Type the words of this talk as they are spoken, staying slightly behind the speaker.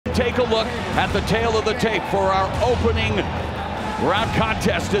Take a look at the tail of the tape for our opening round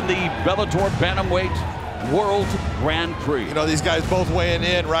contest in the Bellator Bantamweight World Grand Prix. You know, these guys both weighing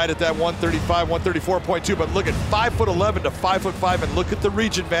in right at that 135, 134.2, but look at 5'11" to 5'5", and look at the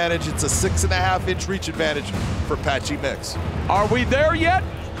reach advantage. It's a 6.5-inch reach advantage for Patchy Mix. Are we there yet?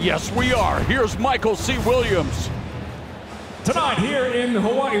 Yes, we are. Here's Michael C. Williams. Tonight here in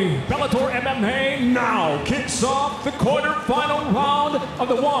Hawaii, Bellator MMA now kicks off the quarterfinal round of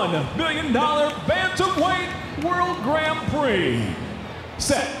the $1 million Bantamweight World Grand Prix.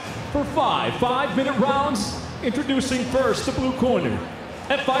 Set for 5 5-minute rounds. Introducing first the blue corner.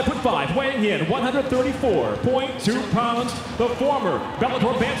 At 5'5", weighing in 134.2 pounds, the former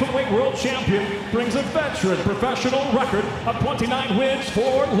Bellator Bantamweight World Champion brings a veteran professional record of 29 wins,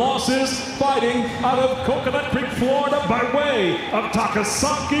 4 losses, fighting out of Coconut Creek, Florida, by way of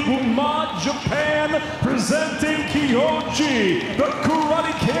Takasaki-Guma, Japan, presenting Kyoji, the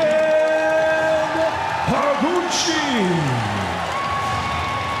Karate Kid, Horiguchi.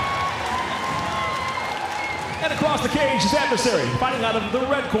 And across the cage, his adversary, fighting out of the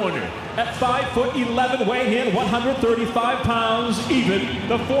red corner. At 5'11", weighing in 135 pounds even,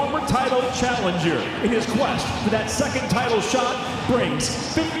 the former title challenger, in his quest for that second title shot, brings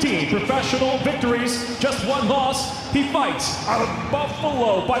 15 professional victories, just 1 loss. He fights out of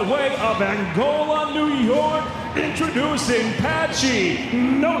Buffalo by way of Angola, New York, introducing Patchy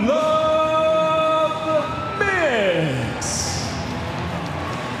No Love Mix.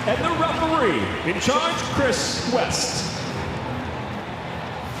 And the referee in charge, Chris West.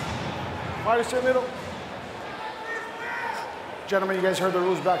 Fighters to the middle. Gentlemen, you guys heard the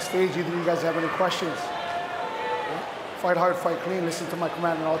rules backstage. Either you guys have any questions? Fight hard, fight clean. Listen to my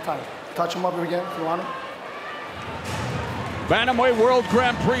command at all times. Touch them up again if you want them. Bantamweight World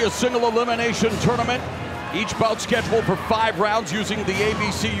Grand Prix, a single elimination tournament. Each bout scheduled for 5 rounds using the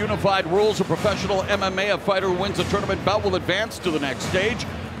ABC unified rules of professional MMA. A fighter who wins a tournament bout will advance to the next stage.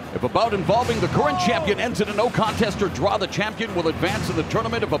 If a bout involving the current champion ends in a no contest or draw, the champion will advance in the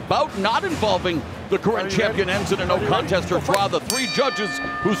tournament. If a bout not involving the current champion ends in a no contest or draw, the 3 judges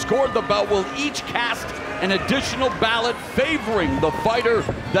who scored the bout will each cast an additional ballot favoring the fighter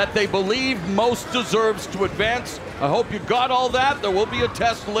that they believe most deserves to advance. I hope you got all that. There will be a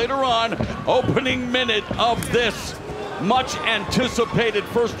test later on. Opening minute of this much anticipated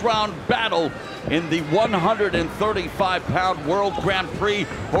first round battle in the 135-pound World Grand Prix.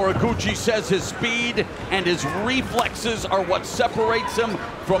 Horiguchi says his speed and his reflexes are what separates him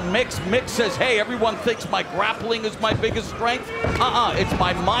from Mix. Mix says, hey, everyone thinks my grappling is my biggest strength. It's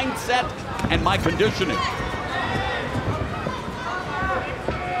my mindset and my conditioning.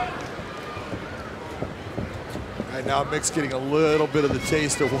 Right now, Mix getting a little bit of the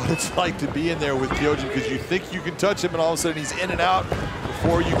taste of what it's like to be in there with Kyoji, because you think you can touch him and all of a sudden he's in and out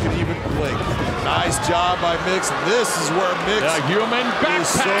before you can even blink. Nice job by Mix, and this is where Mix is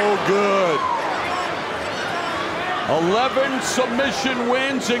so good. 11 submission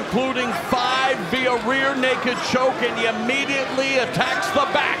wins, including 5 via rear naked choke, and he immediately attacks the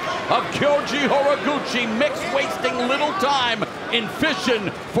back of Kyoji Horiguchi. Mix wasting little time in fishing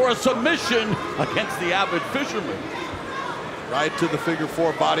for a submission against the avid fisherman. Right to the figure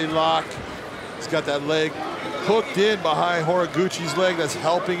 4 body lock. He's got that leg hooked in behind Horiguchi's leg. That's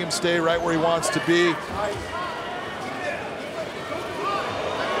helping him stay right where he wants to be.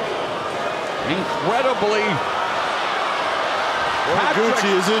 Incredibly,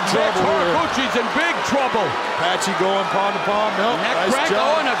 Horiguchi is in trouble here. Horiguchi's in big trouble. Patchy going palm to palm. No, nice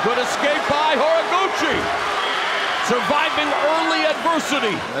job. And a good escape by Horiguchi. Surviving early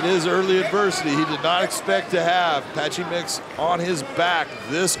adversity. That is early adversity. He did not expect to have Patchy Mix on his back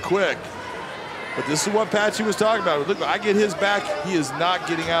this quick. But this is what Patchy was talking about. Look, I get his back, he is not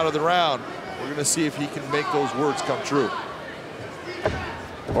getting out of the round. We're gonna see if he can make those words come true.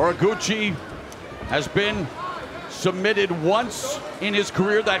 Horiguchi has been submitted once in his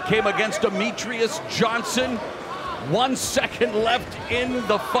career. That came against Demetrius Johnson. 1 second left in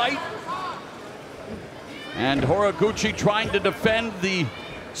the fight. And Horiguchi trying to defend the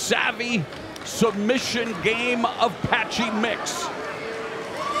savvy submission game of Patchy Mix.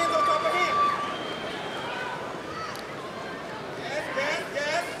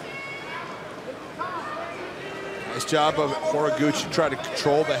 Nice job of Horiguchi trying to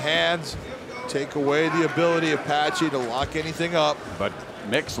control the hands, take away the ability of Patchy to lock anything up. But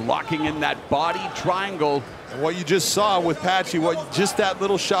Mix locking in that body triangle. And what you just saw with Patchy, just that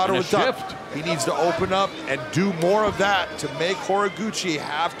little shot over the top. He needs to open up and do more of that to make Horiguchi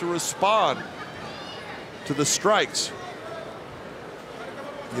have to respond to the strikes.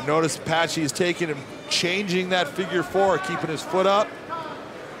 You notice Patchy is taking him, changing that figure 4, keeping his foot up.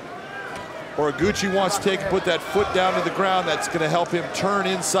 Horiguchi wants to put that foot down to the ground. That's going to help him turn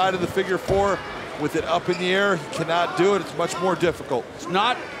inside of the figure four. With it up in the air, he cannot do it. It's much more difficult. It's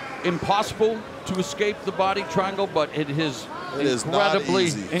not impossible to escape the body triangle, but it is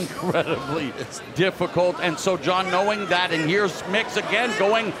incredibly difficult. And so, John, knowing that, and here's Mix again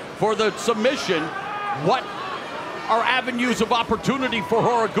going for the submission, what are avenues of opportunity for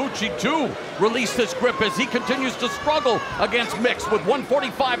Horiguchi to release this grip as he continues to struggle against Mix with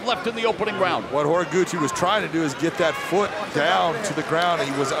 1:45 left in the opening round? What Horiguchi was trying to do is get that foot down to the ground, and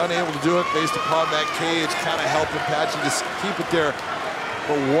he was unable to do it based upon that cage, kind of helping Patchy to keep it there.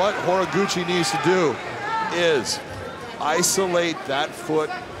 But what Horiguchi needs to do is isolate that foot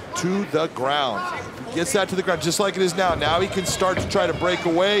to the ground. If he gets that to the ground, just like it is now, now he can start to try to break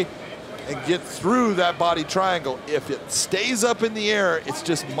away and get through that body triangle. If it stays up in the air, it's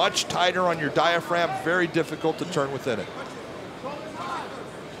just much tighter on your diaphragm, very difficult to turn within it.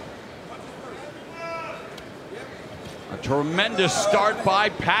 A tremendous start by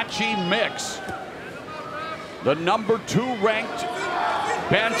Patchy Mix, the #2 ranked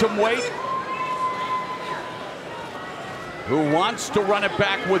bantamweight, who wants to run it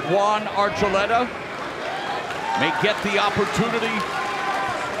back with Juan Archuleta, may get the opportunity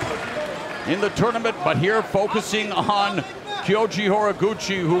in the tournament, but here focusing on Kyoji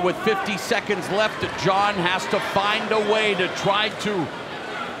Horiguchi, who with 50 seconds left, John has to find a way to try to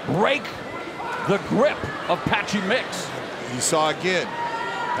break the grip of Patchy Mix. You saw again,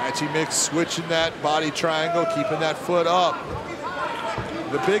 Patchy Mix switching that body triangle, keeping that foot up.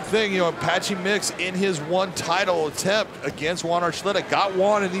 The big thing, you know, Patchy Mix in his one title attempt against Juan Archuleta got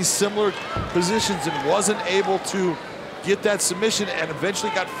Juan in these similar positions and wasn't able to get that submission, and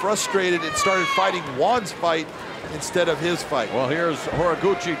eventually got frustrated and started fighting Juan's fight instead of his fight. Well, here's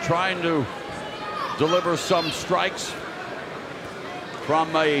Horiguchi trying to deliver some strikes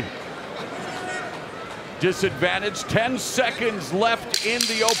from a disadvantage. 10 seconds left in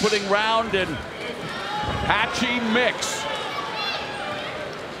the opening round, and Patchy Mix,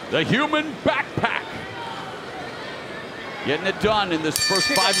 the human backpack, getting it done in this first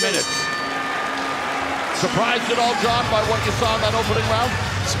 5 minutes. Surprised at all, John, by what you saw in that opening round?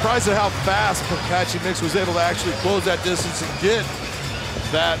 Surprised at how fast Patchy Mix was able to actually close that distance and get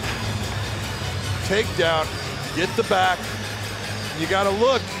that takedown, get the back. You got to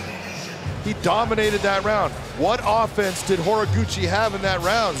look, he dominated that round. What offense did Horiguchi have in that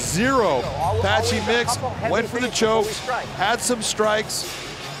round? Zero. Patchy Mix went for the chokes, had some strikes.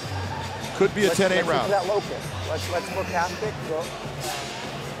 Could be a 10-8 round. That low kick. Let's look half kick. Go.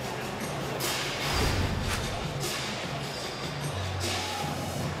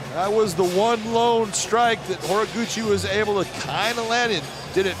 That was the one lone strike that Horiguchi was able to kind of land in.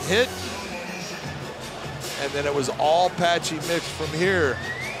 Didn't hit. And then it was all Patchy Mix from here.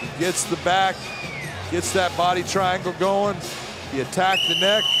 He gets the back, gets that body triangle going. He attacked the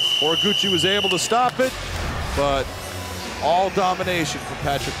neck. Horiguchi was able to stop it, but all domination from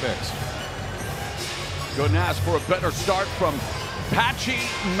Patchy Mix. Couldn't ask for a better start from Patchy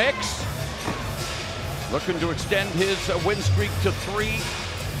Mix. Looking to extend his win streak to 3.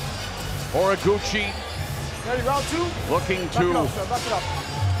 Horiguchi Ready, round 2? looking to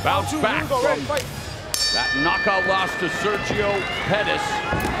bounce back from that knockout loss to Sergio Pettis.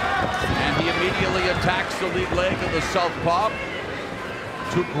 And he immediately attacks the lead leg of the southpaw.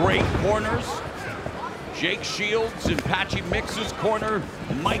 2 great corners. Jake Shields in Patchy Mix's corner.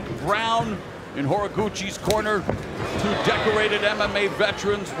 Mike Brown in Horiguchi's corner. 2 decorated MMA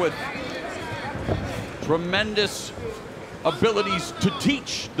veterans with tremendous abilities to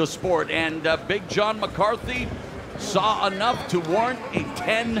teach the sport, and Big John McCarthy saw enough to warrant a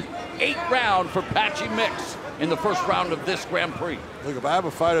 10-8 round for Patchy Mix in the first round of this Grand Prix. Look, if I have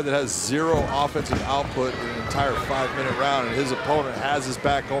a fighter that has 0 offensive output in an entire 5-minute round and his opponent has his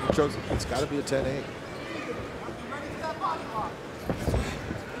back home and chokes, it's got to be a 10-8.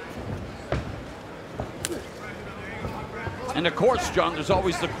 And of course, John, there's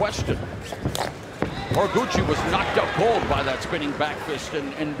always the question. Horiguchi was knocked out cold by that spinning back fist,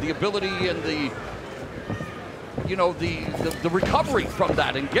 and the ability and the, you know, the recovery from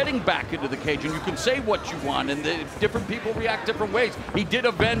that and getting back into the cage. And you can say what you want, and different people react different ways. He did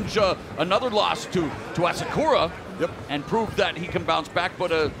avenge another loss to Asakura, and proved that he can bounce back.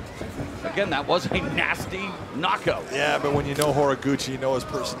 But again, that was a nasty knockout. Yeah, but when you know Horiguchi, you know his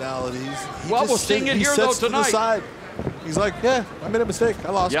personalities. Well, we're seeing it here though tonight. To the side. He's like, yeah, I made a mistake.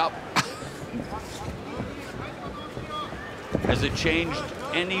 I lost. Yep. Has it changed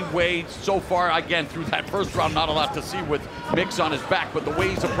any way so far? Again, through that first round, not a lot to see with Mix on his back, but the way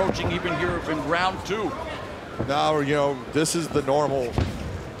he's approaching even here in round 2. Now, you know, this is the normal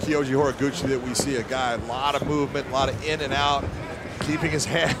Kyoji Horiguchi that we see, a guy, a lot of movement, a lot of in and out, keeping his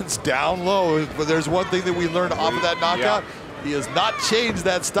hands down low. But there's one thing that we learned off of that knockout. Yeah. He has not changed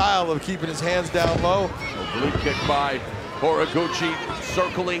that style of keeping his hands down low. Oblique kick by Horiguchi,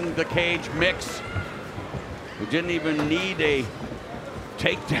 circling the cage. Mix, who didn't even need a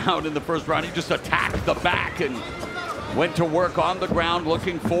takedown in the first round. He just attacked the back and went to work on the ground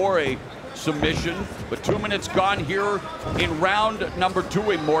looking for a submission. But 2 minutes gone here in round number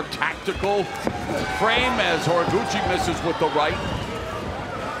 2. A more tactical frame as Horiguchi misses with the right.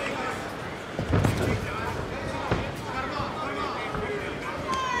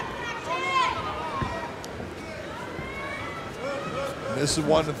 This is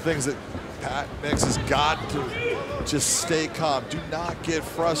one of the things that Pat Mix has got to just stay calm. Do not get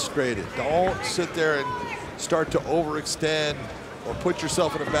frustrated. Don't sit there and start to overextend or put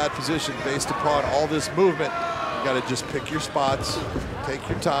yourself in a bad position based upon all this movement. You got to just pick your spots, take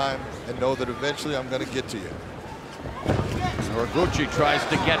your time, and know that eventually I'm going to get to you. Horiguchi tries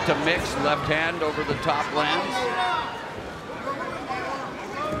to get to Mix. Left hand over the top lands.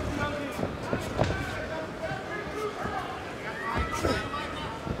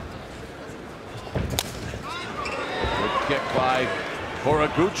 Kick by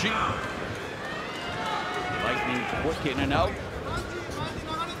Horiguchi. Lightning quick in and out.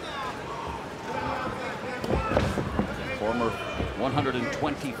 Former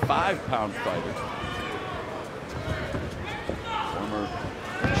 125-pound fighter. Former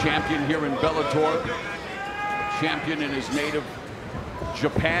champion here in Bellator. Champion in his native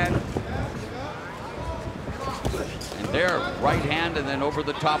Japan. And there, right hand and then over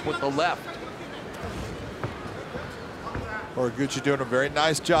the top with the left. Horiguchi doing a very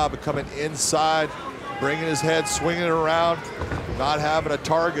nice job of coming inside, bringing his head, swinging it around, not having a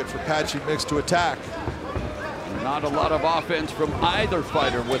target for Patchy Mix to attack. Not a lot of offense from either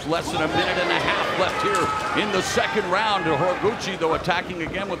fighter with less than a minute and a half left here in the second round. Horiguchi, though, attacking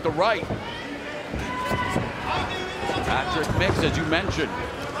again with the right. Patrick Mix, as you mentioned,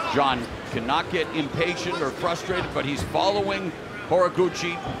 John, cannot get impatient or frustrated, but he's following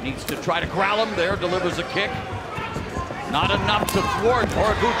Horiguchi. Needs to try to corral him there, delivers a kick. Not enough to thwart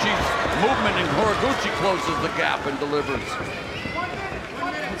Horiguchi's movement, and Horiguchi closes the gap and delivers.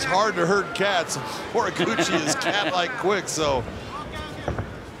 It's hard to herd cats. Horiguchi is cat-like quick, so.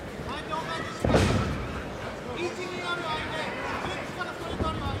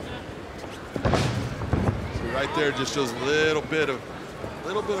 See, right there just shows a little bit of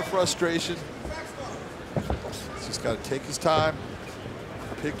frustration. He's just got to take his time,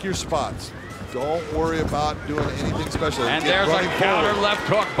 pick your spots. Don't worry about doing anything special. And there's a counter left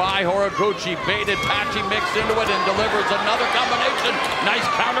hook by Horiguchi. Baited Patchy Mix into it and delivers another combination. Nice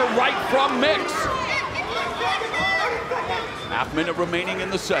counter right from Mix. Half minute remaining in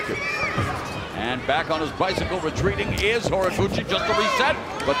the second. And back on his bicycle, retreating is Horiguchi, just to reset,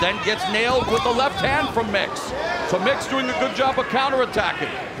 but then gets nailed with the left hand from Mix. So Mix doing a good job of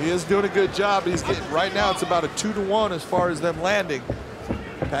counterattacking. He is doing a good job. He's getting, right now it's about a 2-to-1 as far as them landing.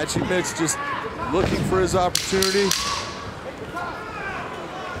 Patchy Mix just looking for his opportunity.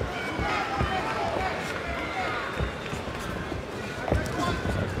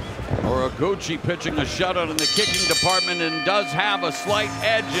 Horiguchi pitching a shutout in the kicking department and does have a slight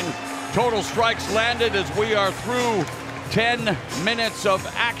edge in total strikes landed as we are through 10 minutes of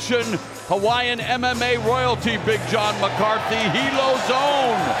action. Hawaiian MMA royalty, Big John McCarthy, Hilo's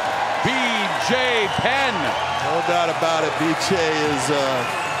own BJ Penn. No doubt about it, BJ is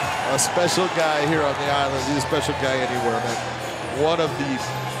a special guy here on the island. He's a special guy anywhere, man. One of the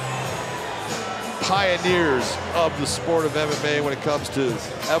pioneers of the sport of MMA when it comes to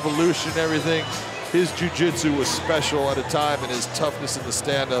evolution and everything. His jiu-jitsu was special at a time, and his toughness in the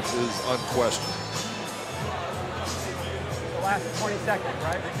stand-up is unquestioned. The last 20 seconds,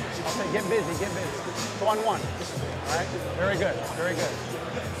 right? Okay, get busy, get busy. 1-1. All right? Very good, very good.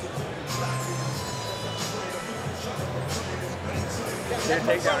 Get a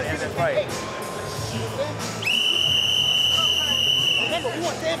takedown and that's right. Remember, we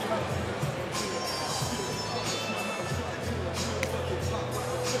want damage.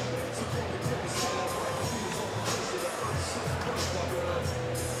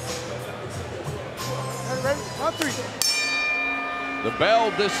 Ready? Round 3. The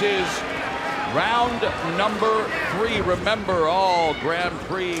bell, this is round number 3. Remember, all Grand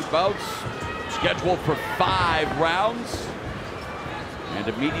Prix bouts scheduled for 5 rounds. And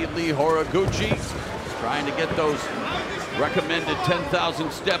immediately Horiguchi trying to get those recommended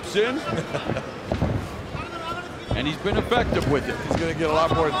 10,000 steps in. And he's been effective with it. He's going to get a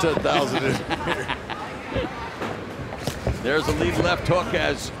lot more than 10,000 in here. There's a lead left hook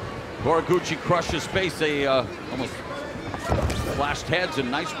as Horiguchi crushes space. They almost flashed heads,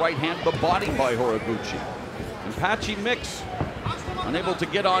 and nice right hand to the body by Horiguchi. And Patchy Mix unable to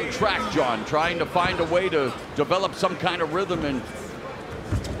get on track, John, trying to find a way to develop some kind of rhythm and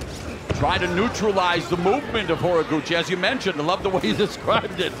try to neutralize the movement of Horiguchi. As you mentioned, I love the way you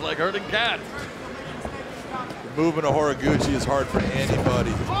described it. It's like herding cats. The movement of Horiguchi is hard for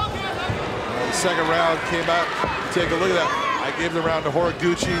anybody. The second round came out. Take a look at that. I gave the round to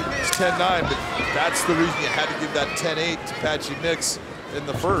Horiguchi. It's 10-9, but that's the reason you had to give that 10-8 to Patchy Mix in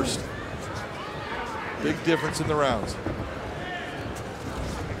the first. Big difference in the rounds.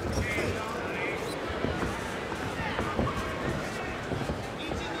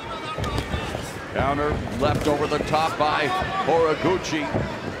 Counter left over the top by Horiguchi.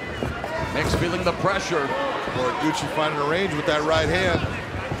 Mix feeling the pressure. Horiguchi finding a range with that right hand.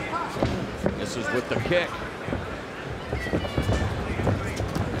 This is with the kick.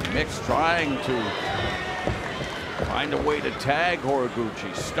 Mix trying to find a way to tag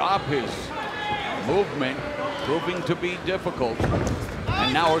Horiguchi, stop his movement, proving to be difficult.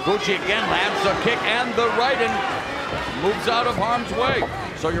 And now Horiguchi again lands the kick and the right and moves out of harm's way.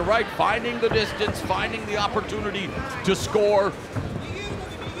 So you're right, finding the distance, finding the opportunity to score.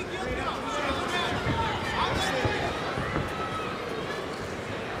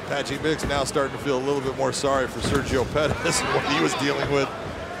 Patchy Mix now starting to feel a little bit more sorry for Sergio Pettis and what he was dealing with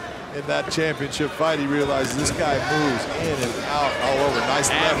in that championship fight. He realizes this guy moves in and out all over. Nice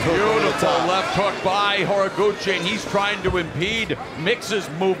left hook over the top. Left hook by Horiguchi, and he's trying to impede Mix's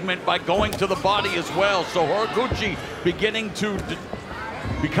movement by going to the body as well. So Horiguchi beginning to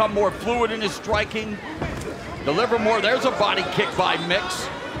become more fluid in his striking, deliver more. There's a body kick by Mix.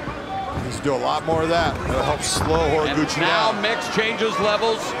 Needs to do a lot more of that. That'll help slow Horiguchi down. down. Now Mix changes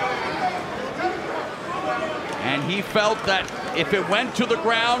levels. And he felt that if it went to the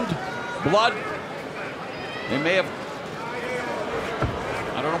ground, blood, they may have,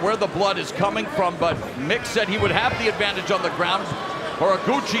 I don't know where the blood is coming from, but Mix said he would have the advantage on the ground.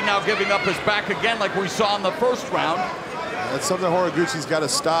 Horiguchi now giving up his back again like we saw in the first round. That's something Horiguchi's got to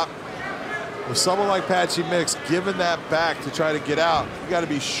stop. With someone like Patchy Mix giving that back to try to get out, you got to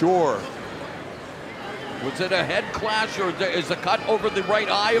be sure. Was it a head clash, or is the cut over the right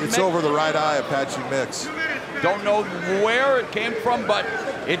eye of Mix? It's over the right eye of Patchy Mix. Don't know where it came from, but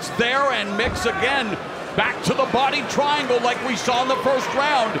it's there, and Mix again back to the body triangle like we saw in the first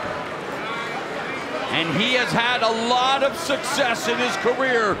round. And he has had a lot of success in his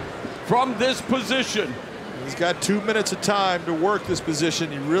career from this position. He's got 2 minutes of time to work this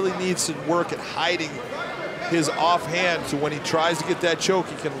position. He really needs to work at hiding his offhand, so when he tries to get that choke,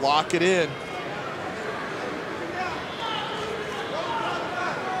 he can lock it in.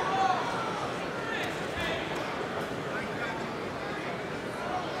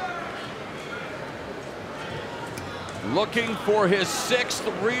 Looking for his 6th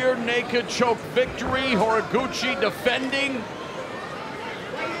rear naked choke victory. Horiguchi defending.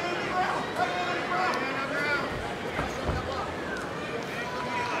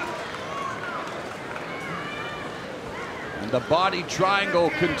 And the body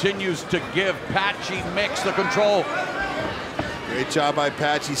triangle continues to give Patchy Mix the control. Great job by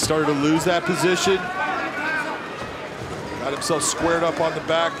Patchy. Started to lose that position. Got himself squared up on the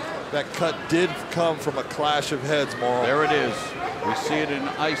back. That cut did come from a clash of heads, Morrow. There it is. We see it in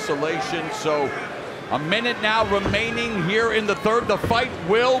isolation. So a minute now remaining here in the third. The fight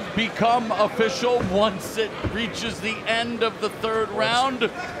will become official once it reaches the end of the third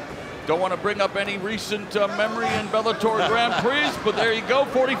round. Don't want to bring up any recent memory in Bellator Grand Prix, but there you go.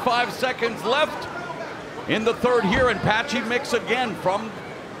 45 seconds left in the third here, and Patchy Mix again from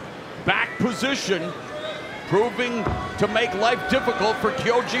back position, proving to make life difficult for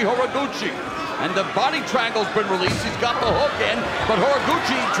Kyoji Horiguchi. And the body triangle's been released. He's got the hook in, but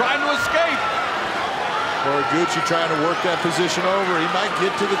Horiguchi trying to escape. Horiguchi trying to work that position over. He might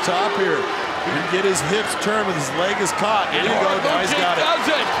get to the top here. He can get his hips turned with his leg is caught. And there you go. Now he's got does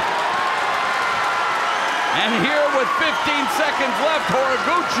it. And here with 15 seconds left,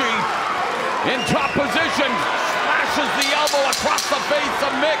 Horiguchi in top position, slashes the elbow across the face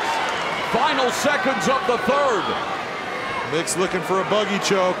of Mix. Final seconds of the third. Mix looking for a buggy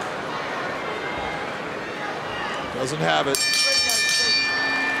choke. Doesn't have it.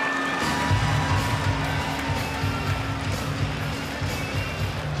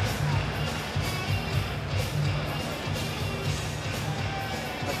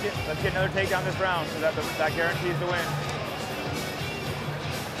 Let's get another takedown this round, so that guarantees the win.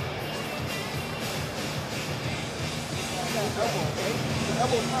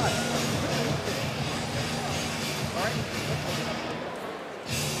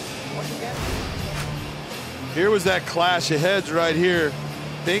 Here was that clash of heads right here.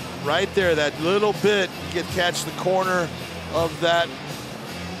 Think right there, that little bit, you could catch the corner of that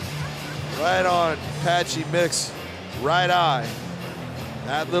right on Patchy Mix right eye.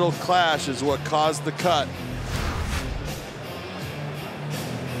 That little clash is what caused the cut.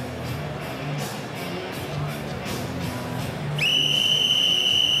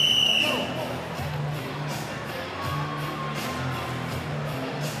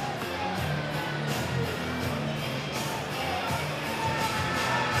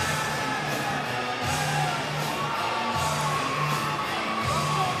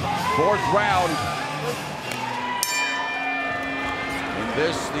 Fourth round. In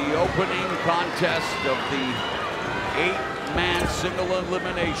this, the opening contest of the 8-man single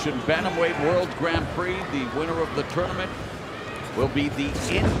elimination Bantamweight World Grand Prix. The winner of the tournament will be the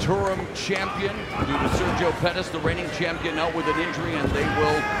interim champion due to Sergio Pettis, the reigning champion, out with an injury, and they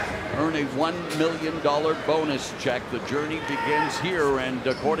will earn a $1 million bonus check. The journey begins here, and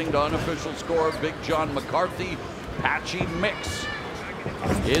according to unofficial score, Big John McCarthy, Patchy Mix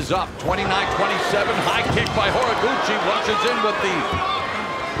is up 29-27. High kick by Horiguchi, rushes in with the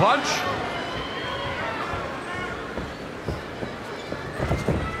punch.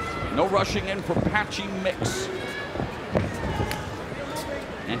 No rushing in for Patchy Mix.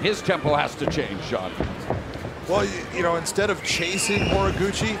 And his tempo has to change, John. Well, you know, instead of chasing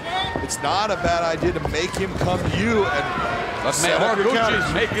Horiguchi, it's not a bad idea to make him come to you and but man,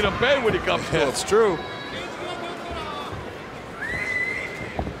 Horiguchi's making him pay when he comes to him. It's true.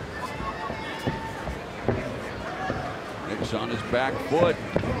 Mix on his back foot,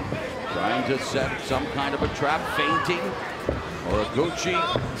 trying to set some kind of a trap, feinting. Horiguchi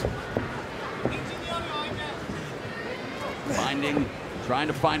trying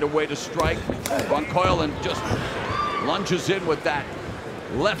to find a way to strike. Front coil and just lunges in with that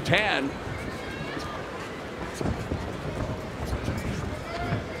left hand.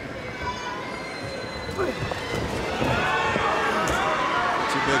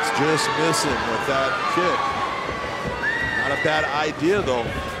 Mix just missing with that kick. Not a bad idea though.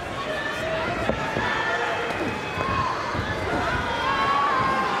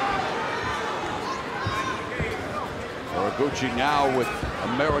 Horiguchi now with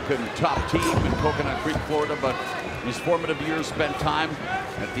American top team in Coconut Creek, Florida, but in his formative years spent time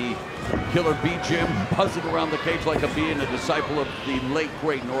at the Killer Bee Gym, buzzing around the cage like a bee, and a disciple of the late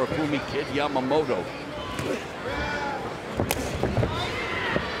great Norifumi Kid Yamamoto.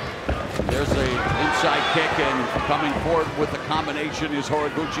 There's an inside kick, and coming forward with the combination is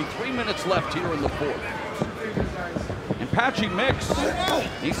Horiguchi. 3 minutes left here in the fourth. And Patchy Mix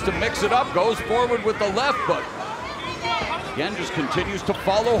needs to mix it up, goes forward with the left, but again just continues to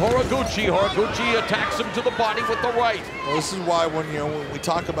follow Horiguchi. Horiguchi attacks him to the body with the right. Well, this is why when we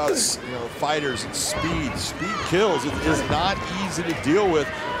talk about fighters and speed kills. It is not easy to deal with.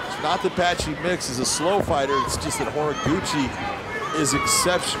 It's not that Patchy Mix is a slow fighter. It's just that Horiguchi is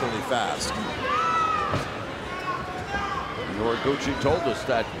exceptionally fast. And Horiguchi told us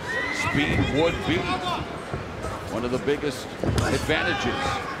that speed would be one of the biggest advantages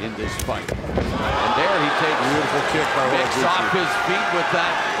in this fight. And there he takes beautiful kick by Mix Horiguchi. off his feet with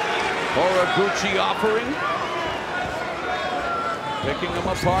that Horiguchi offering. Picking them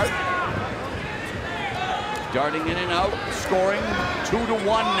apart. Darting in and out, scoring 2-1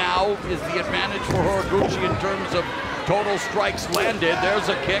 now is the advantage for Horiguchi in terms of total strikes landed. There's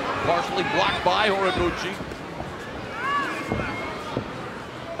a kick, partially blocked by Horiguchi.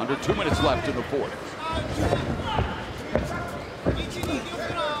 Under 2 minutes left in the fourth.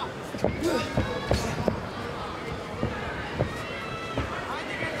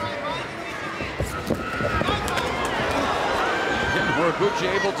 Horiguchi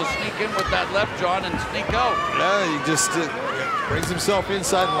able to sneak in with that left, John, and sneak out. Yeah, he just brings himself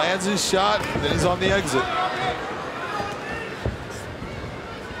inside, lands his shot, and then he's on the exit.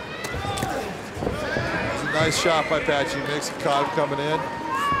 It's a nice shot by Patchy Mix. He caught him coming in.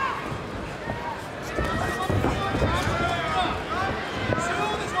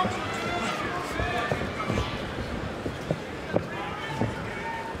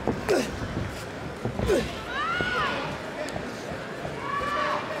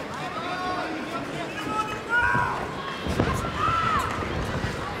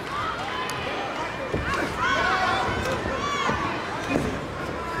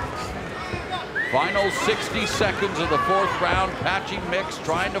 Final 60 seconds of the fourth round. Patchy Mix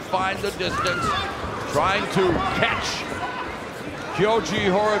trying to find the distance, trying to catch Kyoji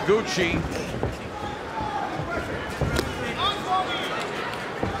Horiguchi.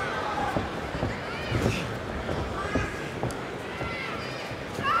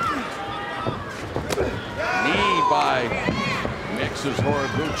 by Mix as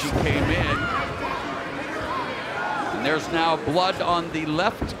Horiguchi came in. And there's now blood on the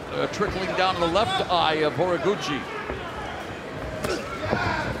left, trickling down the left eye of Horiguchi.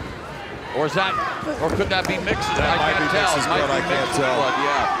 Or is that, or could that be Mix's? That I can't tell. Mix's blood, I can't tell. Blood,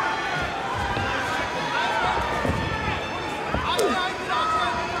 yeah.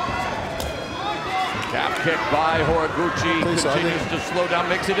 Calf kick by Horiguchi continues to slow down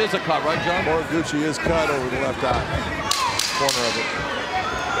Mix. It is a cut, right, John? Horiguchi is cut over the left eye, corner of it.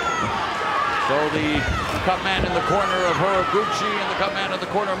 So the cut man in the corner of Horiguchi and the cut man in the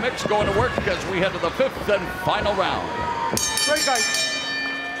corner of Mix going to work as we head to the 5th and final round. Great guys.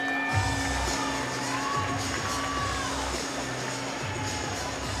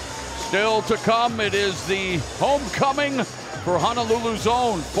 Still to come, it is the homecoming for Honolulu's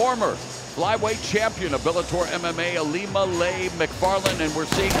own former flyweight champion of Bellator MMA, Ilima-Lei Macfarlane, and we're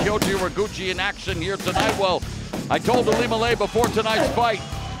seeing Kyoji Horiguchi in action here tonight. Well, I told Ilima-Lei before tonight's fight,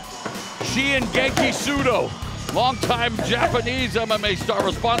 she and Genki Sudo, longtime Japanese MMA star,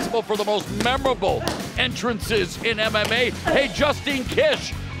 responsible for the most memorable entrances in MMA. Hey, Justine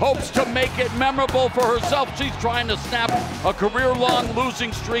Kish hopes to make it memorable for herself. She's trying to snap a career-long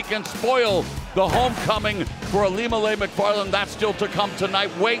losing streak and spoil the homecoming for Ilima-Lei Macfarlane. That's still to come tonight.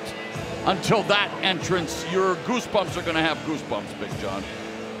 Wait until that entrance. Your goosebumps are going to have goosebumps, Big John.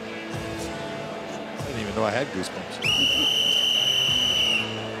 I didn't even know I had goosebumps.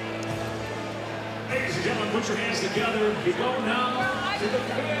 Ladies and gentlemen, put your hands together. We go now to the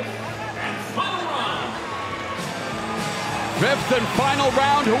 5th and final round. 5th and final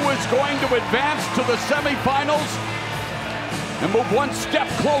round. Who is going to advance to the semifinals and move one step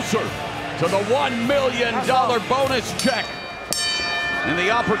closer to the $1 million bonus check and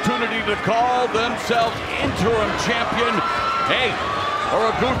the opportunity to call themselves interim champion. Hey,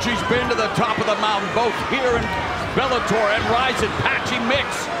 Horiguchi's been to the top of the mountain, both here in Bellator and Ryzen. Patchy Mix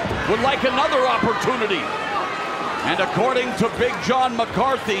would like another opportunity. And according to Big John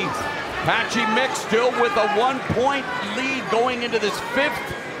McCarthy, Patchy Mix still with a 1-point lead going into this 5th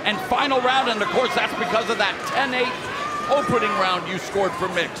and final round. And of course, that's because of that 10-8 opening round you scored for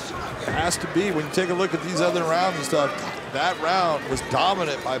Mix. It has to be. When you take a look at these other rounds and stuff, that round was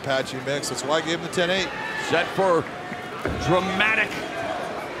dominant by Patchy Mix. That's why I gave him the 10-8. Set for dramatic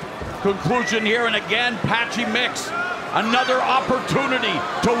conclusion here. And again, Patchy Mix, another opportunity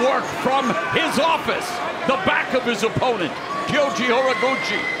to work from his office, the back of his opponent, Kyoji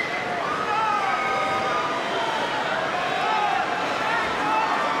Horiguchi.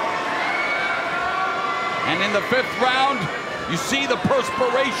 And in the 5th round, you see the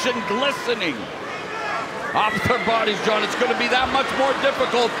perspiration glistening off their bodies, John. It's going to be that much more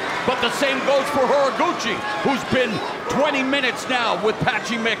difficult, but the same goes for Horiguchi, who's been 20 minutes now with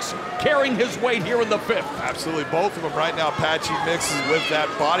Patchy Mix, carrying his weight here in the 5th. Absolutely, both of them right now. Patchy Mix is with that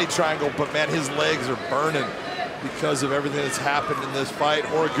body triangle, but man, his legs are burning because of everything that's happened in this fight.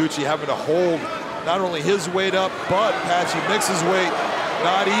 Horiguchi having to hold not only his weight up, but Patchy Mix's weight.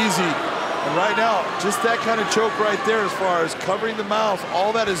 Not easy. And right now, just that kind of choke right there as far as covering the mouth,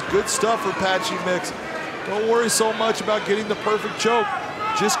 all that is good stuff for Patchy Mix. Don't worry so much about getting the perfect choke.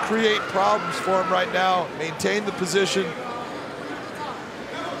 Just create problems for him right now. Maintain the position.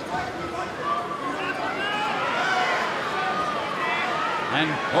 And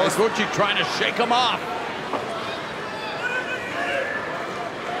Horiguchi trying to shake him off.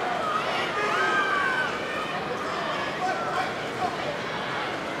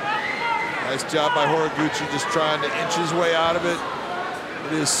 Nice job by Horiguchi, just trying to inch his way out of it.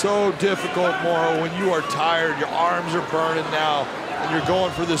 It is so difficult, Moro, when you are tired, your arms are burning now, and you're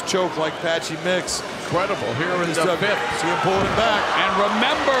going for this choke like Patchy Mix. Incredible here in the 5th. See him pulling it back. And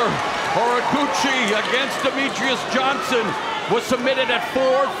remember, Horiguchi against Demetrius Johnson was submitted at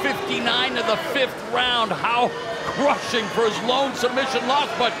 4:59 of the 5th round. How crushing for his lone submission loss,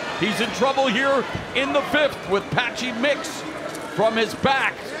 but he's in trouble here in the 5th with Patchy Mix from his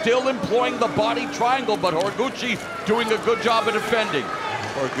back, still employing the body triangle, but Horiguchi doing a good job of defending.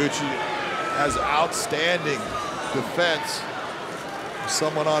 Horiguchi has outstanding defense.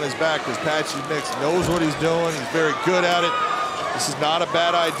 Someone on his back, because Patchy Mix knows what he's doing. He's very good at it. This is not a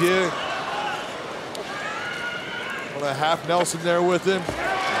bad idea. On a half Nelson there with him.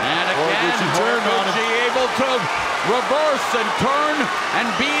 And again, Horiguchi able to reverse and turn and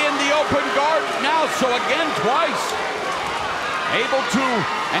be in the open guard now. So again, twice. Able to,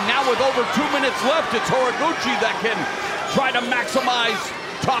 and now with over 2 minutes left, it's Horiguchi that can try to maximize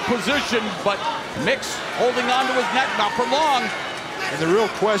top position, but Mix holding on to his neck, not for long. And the real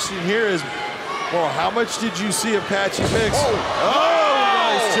question here is, well, how much did you see of Patchy Mix? Oh,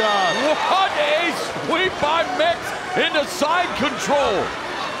 nice job. What a sweep by by Mix into side control.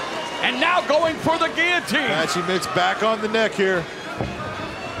 And now going for the guillotine. Patchy Mix back on the neck here.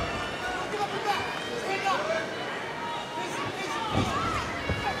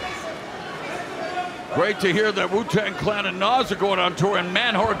 Great to hear that Wu-Tang Clan and Nas are going on tour, and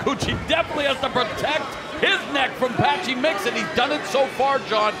man, Horiguchi definitely has to protect his neck from Patchy Mix, and he's done it so far,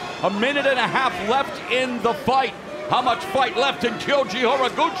 John. A minute and a half left in the fight. How much fight left in Kyoji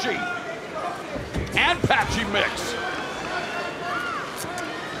Horiguchi and Patchy Mix?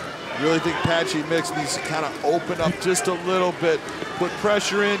 I really think Patchy Mix needs to kind of open up just a little bit, put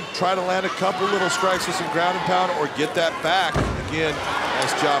pressure in, try to land a couple little strikes with some ground and pound, or get that back. Again,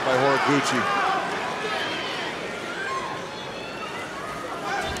 nice job by Horiguchi.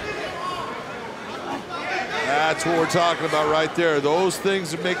 That's what we're talking about right there. Those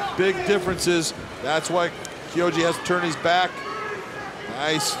things that make big differences. That's why Kyoji has to turn his back.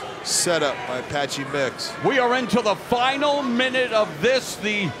 Nice setup by Patchy Mix. We are into the final minute of this,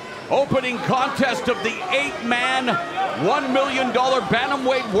 the opening contest of the 8-man, $1 million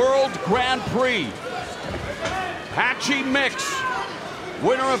Bantamweight World Grand Prix. Patchy Mix,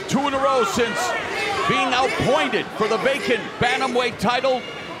 winner of 2 in a row since being outpointed for the vacant Bantamweight title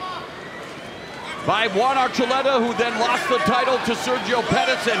by Juan Archuleta, who then lost the title to Sergio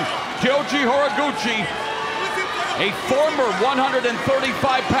Pettis, and Kyoji Horiguchi, a former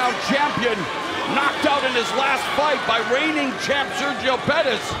 135-pound champion, knocked out in his last fight by reigning champ Sergio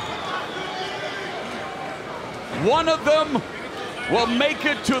Pettis. One of them will make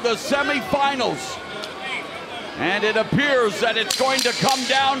it to the semifinals. And it appears that it's going to come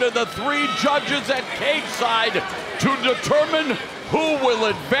down to the 3 judges at cage side to determine who will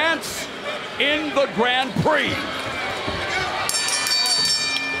advance in the Grand Prix.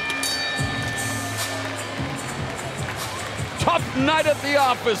 Tough night at the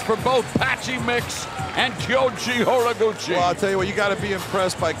office for both Patchy Mix and Kyoji Horiguchi. Well, I'll tell you what, you got to be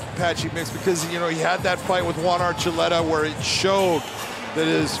impressed by Patchy Mix because, you know, he had that fight with Juan Archuleta where it showed that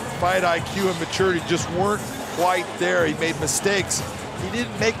his fight IQ and maturity just weren't quite there. He made mistakes. He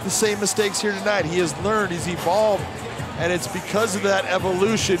didn't make the same mistakes here tonight. He has learned, he's evolved, and it's because of that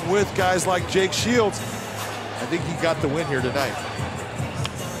evolution with guys like Jake Shields. I think he got the win here tonight.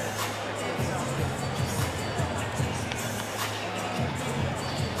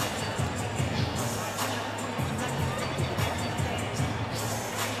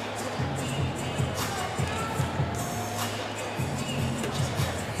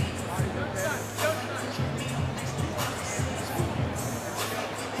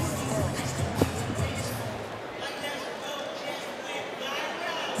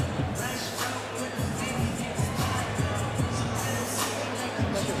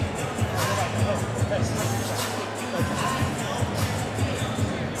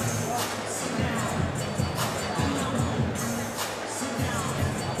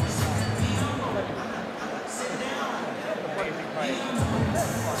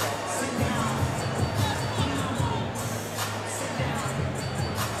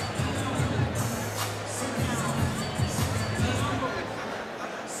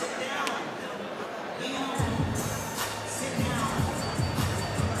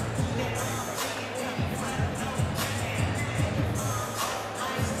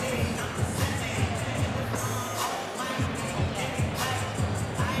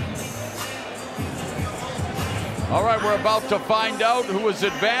 All right, we're about to find out who is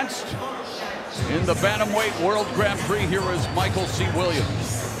advanced in the Bantamweight World Grand Prix. Here is Michael C.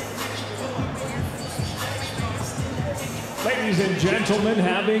 Williams. Ladies and gentlemen,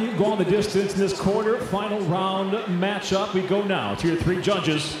 having gone the distance in this quarter-final round matchup, we go now to your 3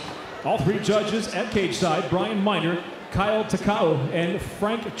 judges. All 3 judges at cage side, Brian Miner, Kyle Takao, and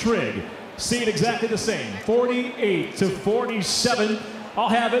Frank Trigg. See it exactly the same, 48-47. I'll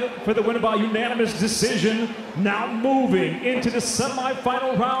have it for the winner by unanimous decision. Now moving into the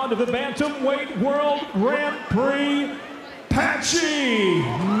semifinal round of the Bantamweight World Grand Prix, Patchy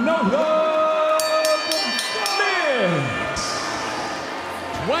Mix.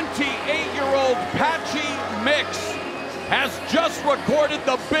 28-year-old Patchy Mix has just recorded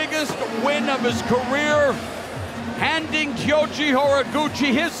the biggest win of his career, handing Kyoji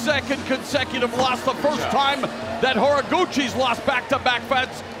Horiguchi his 2nd consecutive loss, the first time that Horiguchi's lost back-to-back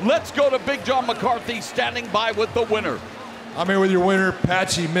fights. Let's go to Big John McCarthy standing by with the winner. I'm here with your winner,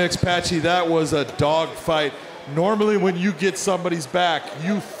 Patchy Mix. Patchy, that was a dog fight. Normally when you get somebody's back,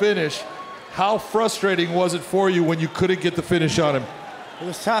 you finish. How frustrating was it for you when you couldn't get the finish on him? It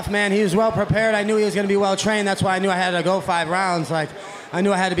was tough, man. He was well prepared. I knew he was going to be well trained. That's why I knew I had to go 5 rounds. Like, I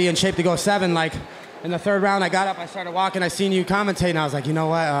knew I had to be in shape to go 7. Like, in the 3rd round, I got up, I started walking, I seen you commentate, and I was like, you know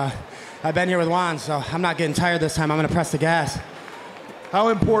what? I've been here with Juan, so I'm not getting tired this time. I'm gonna press the gas. How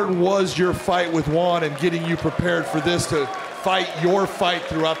important was your fight with Juan and getting you prepared for this to fight your fight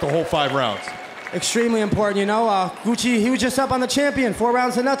throughout the whole 5 rounds? Extremely important, you know. Gucci, he was just up on the champion, 4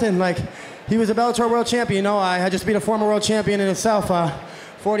 rounds to nothing. Like, he was a Bellator world champion, you know. I just beat a former world champion in itself.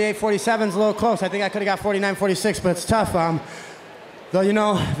 48-47 is a little close. I think I could have got 49-46, but it's tough. Though, you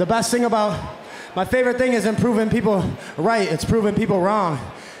know, the best thing about, my favorite thing isn't proving people right, it's proving people wrong.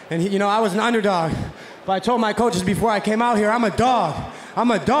 And, you know, I was an underdog. But I told my coaches before I came out here, I'm a dog. I'm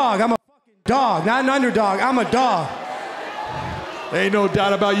a dog. I'm a fucking dog, not an underdog. I'm a dog. There ain't no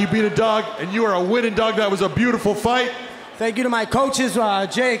doubt about you being a dog, and you are a winning dog. That was a beautiful fight. Thank you to my coaches,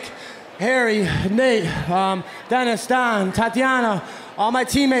 Jake, Harry, Nate, Dennis, Don, Tatiana, all my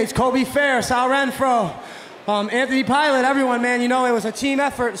teammates, Kobe Fair, Sal Renfro, Anthony Pilot, everyone, man. You know, it was a team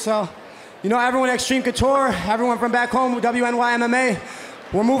effort, so, you know, everyone at Extreme Couture, everyone from back home, WNY MMA,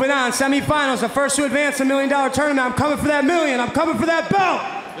 we're moving on. Semifinals, the first to advance $1 million tournament. I'm coming for that million. I'm coming for that belt.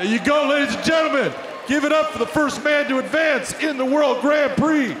 There you go, ladies and gentlemen. Give it up for the first man to advance in the World Grand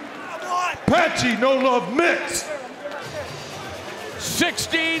Prix. Patchy No Love Mix.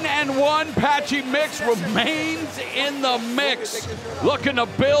 16-1, Patchy Mix remains in the mix. Looking to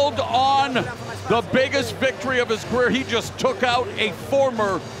build on the biggest victory of his career. He just took out a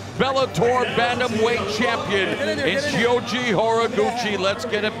former Bellator Bantamweight champion in Kyoji Horiguchi. Let's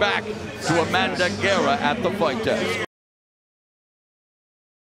get it back to Amanda Guerra at the fight desk.